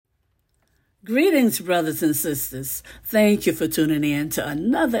Greetings, brothers and sisters. Thank you for tuning in to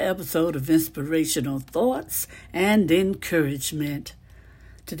another episode of Inspirational Thoughts and Encouragement.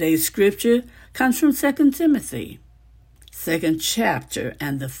 Today's scripture comes from 2 Timothy, 2nd chapter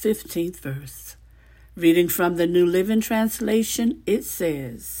and the 15th verse. Reading from the New Living Translation, it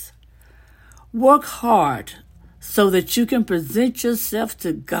says, "Work hard so that you can present yourself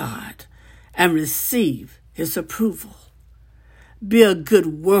to God and receive His approval. Be a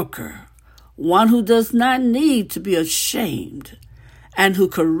good worker, one who does not need to be ashamed, and who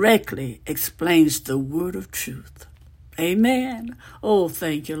correctly explains the word of truth." Amen. Oh,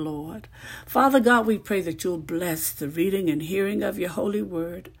 thank you, Lord. Father God, we pray that you'll bless the reading and hearing of your holy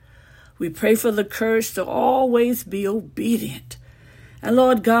word. We pray for the courage to always be obedient. And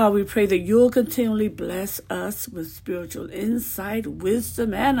Lord God, we pray that you'll continually bless us with spiritual insight,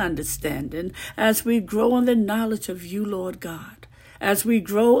 wisdom, and understanding as we grow in the knowledge of you, Lord God. As we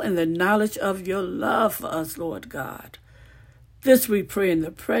grow in the knowledge of your love for us, Lord God. This we pray in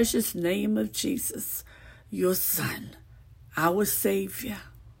the precious name of Jesus, your Son, our Savior.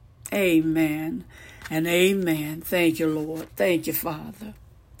 Amen and amen. Thank you, Lord. Thank you, Father.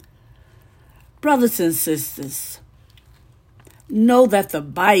 Brothers and sisters, know that the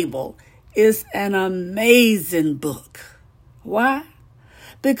Bible is an amazing book. Why?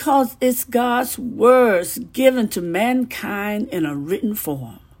 Because it's God's words given to mankind in a written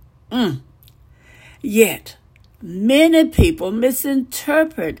form. Yet, many people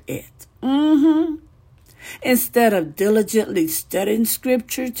misinterpret it. Instead of diligently studying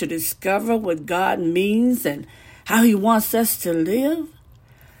Scripture to discover what God means and how He wants us to live,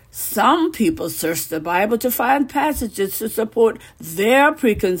 some people search the Bible to find passages to support their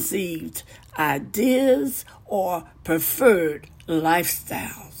preconceived ideas or preferred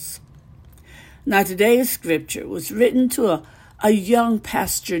lifestyles. Now, today's scripture was written to a young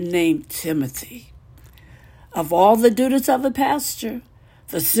pastor named Timothy. Of all the duties of a pastor,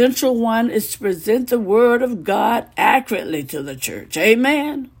 the central one is to present the word of God accurately to the church.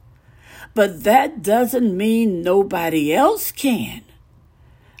 Amen. But that doesn't mean nobody else can.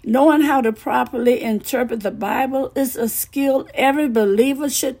 Knowing how to properly interpret the Bible is a skill every believer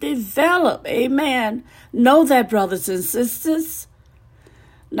should develop. Amen. Know that, brothers and sisters.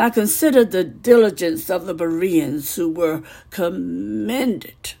 Now consider the diligence of the Bereans who were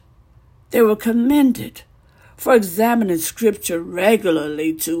commended. They were commended for examining Scripture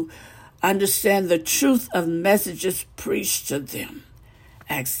regularly to understand the truth of messages preached to them.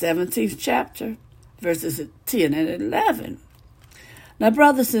 Acts 17th chapter, verses 10 and 11. Now,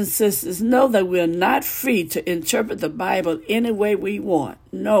 brothers and sisters, know that we are not free to interpret the Bible any way we want.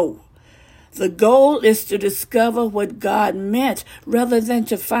 No. The goal is to discover what God meant rather than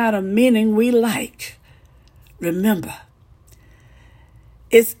to find a meaning we like. Remember,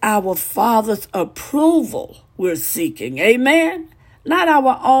 it's our Father's approval we're seeking. Amen? Not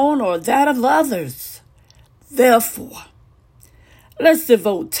our own or that of others. Therefore, let's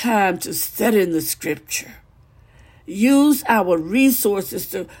devote time to studying the Scripture. Use our resources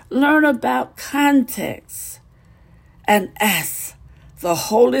to learn about context and ask the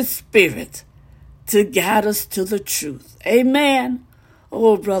Holy Spirit to guide us to the truth. Amen.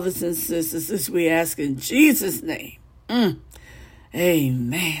 Oh, brothers and sisters, this we ask in Jesus' name.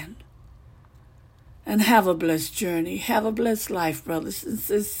 Amen. And have a blessed journey. Have a blessed life, brothers and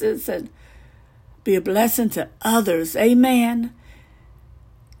sisters, and be a blessing to others. Amen.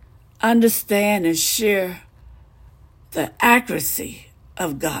 Understand and share the accuracy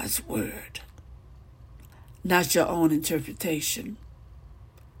of God's word, not your own interpretation.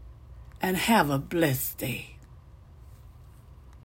 And have a blessed day.